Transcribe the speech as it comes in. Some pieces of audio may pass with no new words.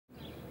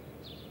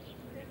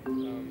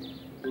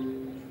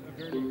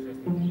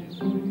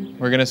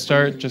We're going to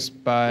start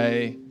just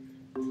by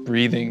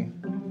breathing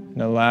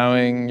and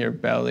allowing your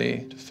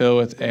belly to fill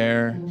with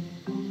air.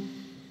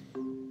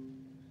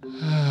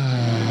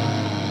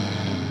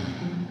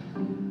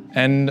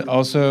 And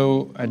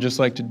also, I just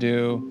like to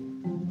do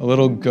a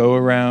little go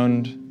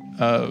around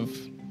of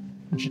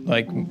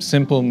like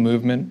simple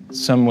movement,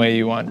 some way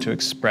you want to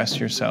express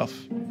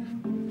yourself.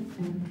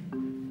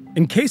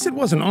 In case it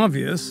wasn't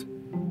obvious,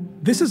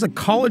 this is a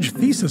college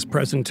thesis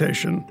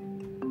presentation.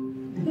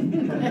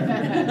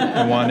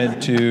 I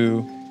wanted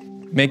to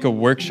make a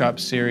workshop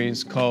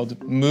series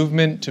called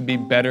Movement to Be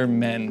Better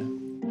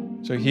Men.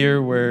 So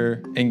here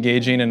we're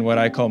engaging in what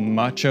I call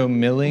macho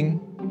milling.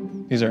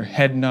 These are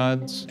head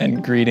nods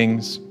and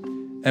greetings.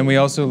 And we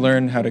also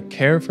learn how to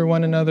care for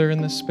one another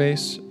in this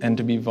space and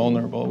to be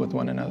vulnerable with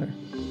one another.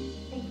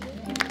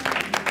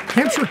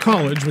 Hampshire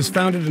College was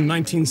founded in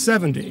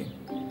 1970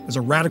 as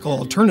a radical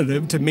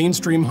alternative to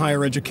mainstream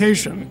higher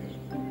education.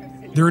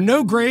 There are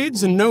no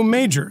grades and no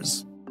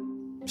majors.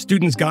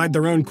 Students guide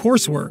their own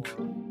coursework,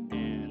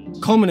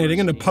 culminating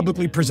in a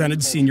publicly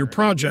presented senior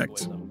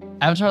project.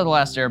 Avatar: The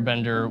Last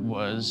Airbender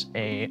was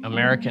an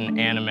American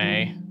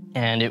anime,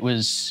 and it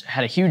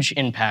had a huge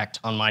impact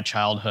on my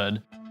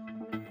childhood.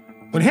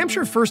 When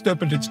Hampshire first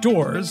opened its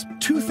doors,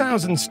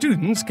 2,000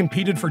 students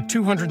competed for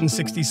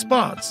 260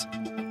 spots,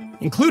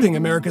 including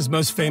America's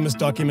most famous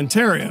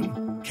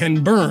documentarian,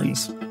 Ken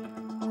Burns.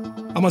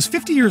 Almost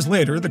 50 years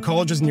later, the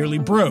college is nearly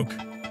broke.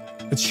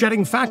 It's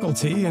shedding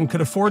faculty and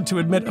could afford to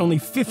admit only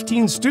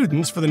 15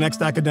 students for the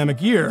next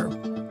academic year,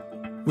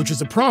 which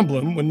is a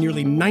problem when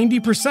nearly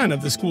 90%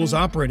 of the school's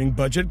operating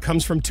budget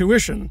comes from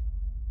tuition.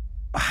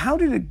 How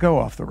did it go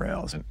off the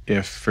rails?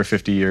 If for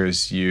 50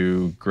 years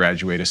you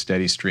graduate a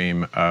steady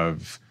stream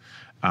of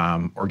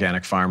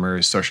organic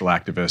farmers, social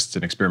activists,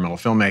 and experimental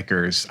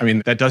filmmakers, I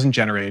mean, that doesn't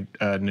generate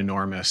an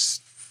enormous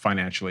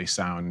financially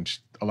sound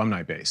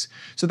alumni base.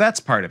 So that's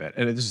part of it.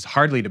 And this is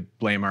hardly to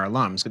blame our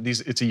alums.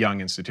 It's a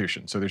young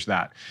institution, so there's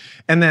that.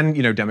 And then,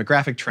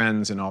 demographic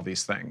trends and all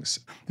these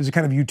things. There's a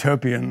kind of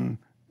utopian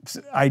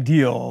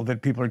ideal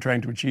that people are trying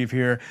to achieve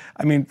here.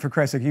 I mean, for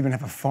Christ's sake, you even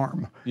have a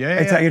farm.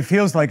 Like, it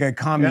feels like a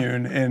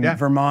commune in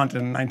Vermont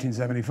in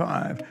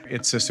 1975.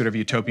 It's a sort of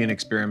utopian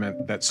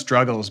experiment that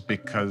struggles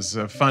because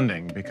of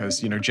funding,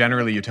 because,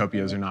 generally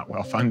utopias are not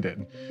well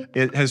funded.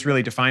 It has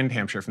really defined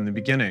Hampshire from the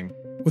beginning.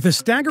 With a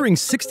staggering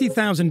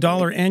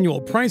 $60,000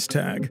 annual price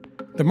tag,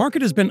 the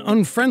market has been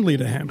unfriendly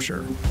to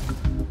Hampshire.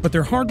 But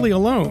they're hardly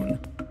alone.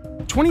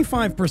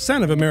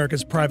 25% of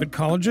America's private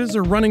colleges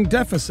are running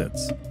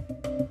deficits.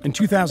 In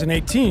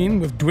 2018,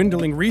 with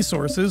dwindling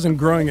resources and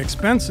growing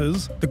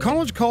expenses, the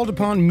college called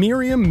upon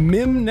Miriam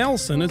 "Mim"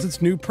 Nelson as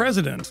its new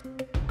president.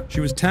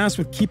 She was tasked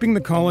with keeping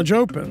the college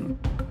open.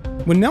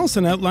 When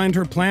Nelson outlined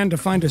her plan to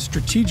find a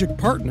strategic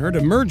partner to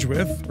merge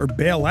with or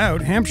bail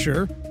out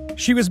Hampshire,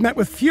 she was met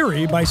with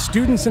fury by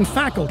students and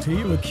faculty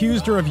who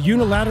accused her of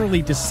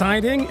unilaterally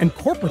deciding and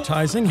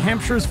corporatizing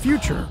Hampshire's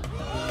future.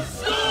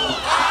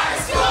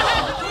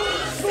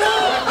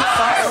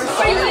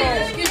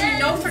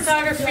 No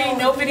photography,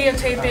 no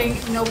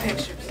videotaping, no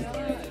pictures.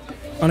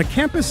 On a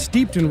campus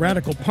steeped in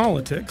radical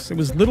politics, it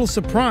was little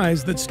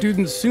surprise that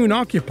students soon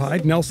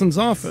occupied Nelson's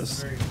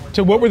office.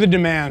 So what were the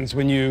demands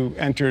when you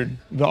entered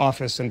the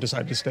office and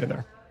decided to stay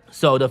there?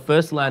 So the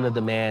first line of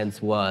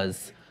demands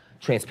was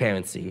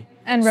transparency.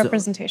 And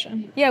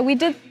representation. Yeah, we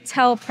did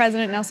tell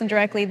President Nelson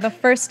directly the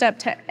first step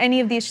to any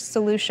of these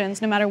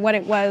solutions, no matter what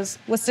it was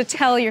to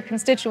tell your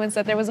constituents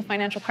that there was a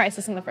financial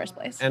crisis in the first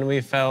place. And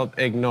we felt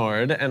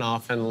ignored and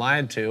often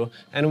lied to,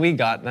 and we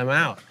got them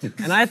out.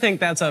 And I think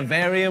that's a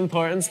very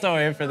important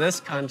story for this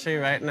country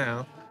right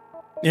now.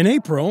 In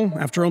April,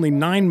 after only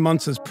 9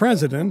 months as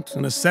president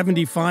and a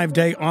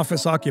 75-day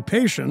office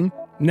occupation,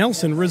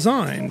 Nelson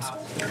resigned.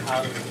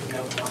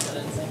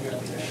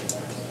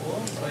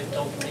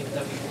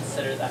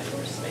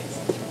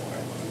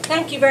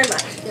 Thank you very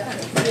much. See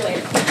you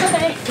later.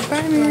 Bye-bye.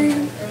 Goodbye,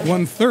 Miriam.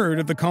 1/3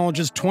 of the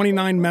college's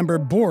 29-member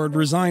board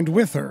resigned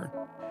with her.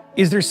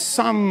 Is there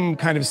some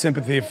kind of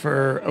sympathy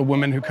for a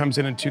woman who comes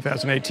in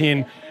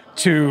 2018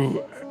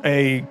 to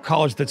a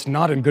college that's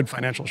not in good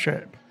financial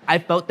shape? I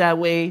felt that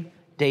way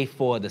day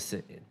 4 of the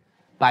sit-in.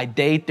 By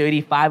day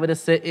 35 of the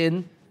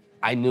sit-in,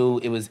 I knew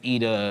it was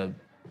either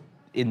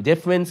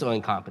indifference or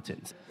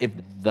incompetence. If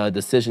the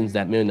decisions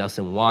that Miriam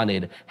Nelson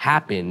wanted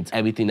happened,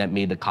 everything that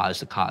made the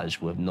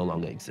college would have no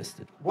longer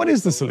existed. What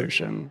is the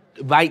solution?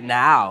 Right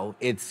now,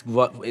 it's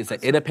an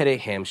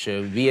independent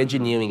Hampshire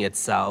re-engineering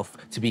itself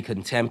to be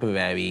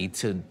contemporary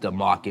to the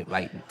market,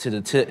 to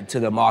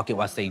the market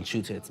while staying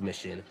true to its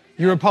mission.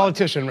 You're a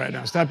politician right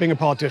now. Stop being a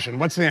politician.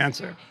 What's the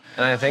answer?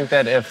 And I think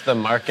that if the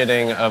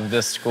marketing of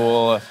this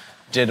school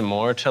did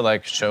more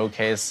to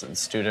showcase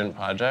student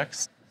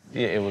projects,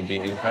 it would be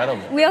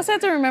incredible. We also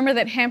have to remember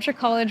that Hampshire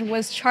College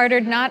was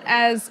chartered not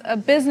as a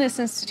business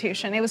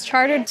institution. It was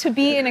chartered to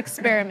be an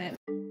experiment.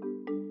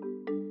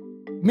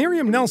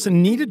 Miriam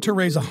Nelson needed to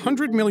raise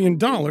 $100 million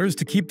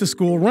to keep the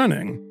school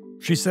running.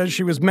 She says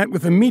she was met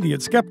with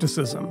immediate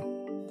skepticism.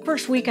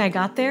 First week I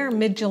got there,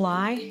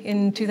 mid-July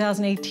in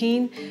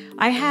 2018,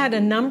 I had a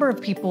number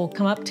of people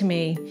come up to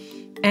me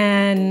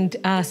and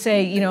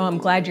say, you know, I'm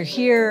glad you're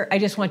here. I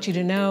just want you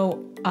to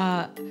know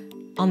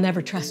I'll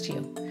never trust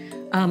you.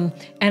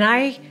 And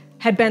I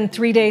had been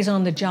 3 days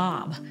on the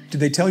job. Did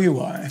they tell you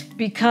why?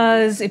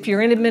 Because if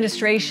you're in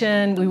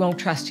administration, we won't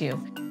trust you.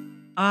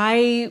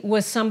 I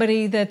was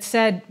somebody that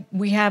said,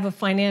 we have a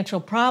financial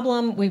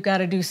problem, we've got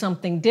to do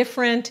something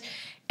different.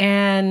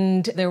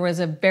 And there was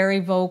a very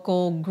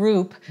vocal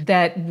group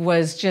that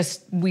was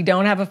just, we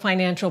don't have a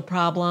financial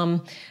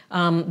problem.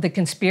 The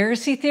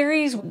conspiracy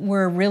theories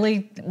were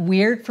really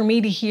weird for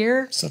me to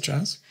hear. Such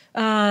as?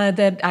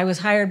 That I was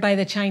hired by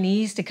the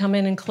Chinese to come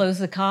in and close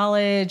the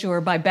college, or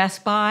by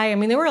Best Buy. I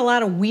mean, there were a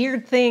lot of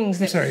weird things.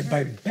 I'm sorry,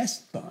 by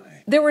Best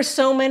Buy? There were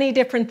so many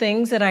different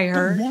things that I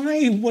heard. But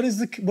why? What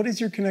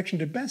is your connection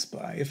to Best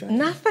Buy, if any?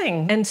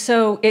 Nothing. And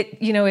so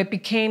it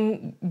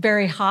became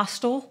very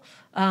hostile.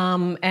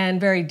 And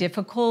very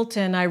difficult,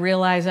 and I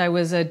realized I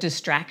was a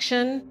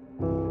distraction.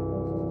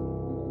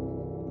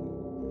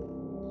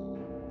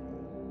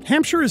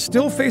 Hampshire is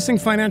still facing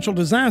financial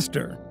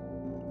disaster,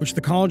 which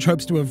the college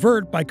hopes to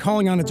avert by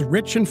calling on its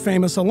rich and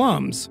famous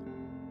alums,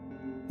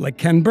 like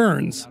Ken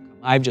Burns.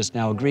 I've just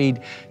now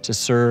agreed to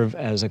serve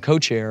as a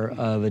co-chair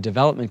of a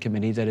development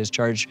committee that is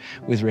charged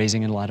with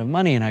raising a lot of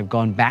money, and I've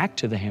gone back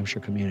to the Hampshire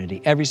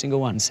community, every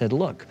single one, and said,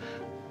 look,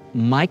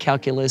 my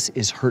calculus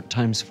is hurt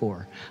times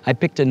 4. I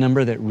picked a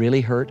number that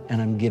really hurt,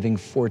 and I'm giving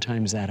 4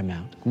 times that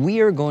amount. We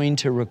are going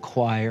to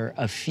require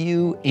a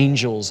few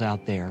angels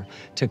out there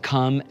to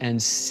come and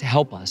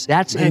help us.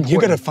 That's important. You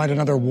gotta find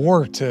another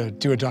war to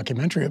do a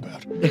documentary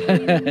about.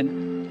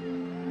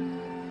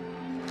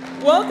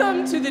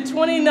 Welcome to the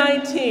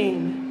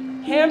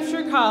 2019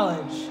 Hampshire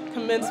College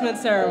commencement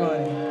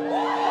ceremony.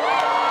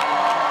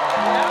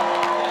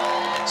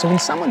 So when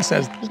someone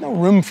says there's no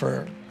room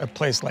for a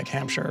place like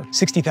Hampshire,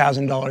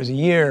 $60,000 a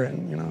year,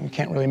 and you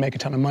can't really make a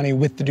ton of money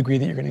with the degree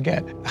that you're going to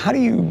get, how do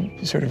you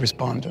sort of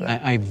respond to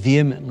that? I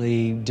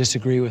vehemently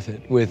disagree with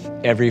it, with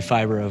every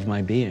fiber of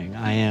my being.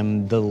 I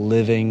am the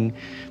living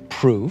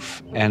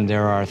proof, and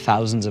there are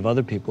thousands of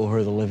other people who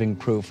are the living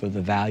proof of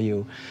the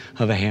value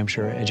of a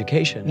Hampshire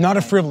education. Not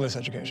a frivolous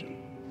education.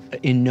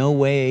 In no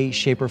way,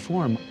 shape, or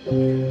form.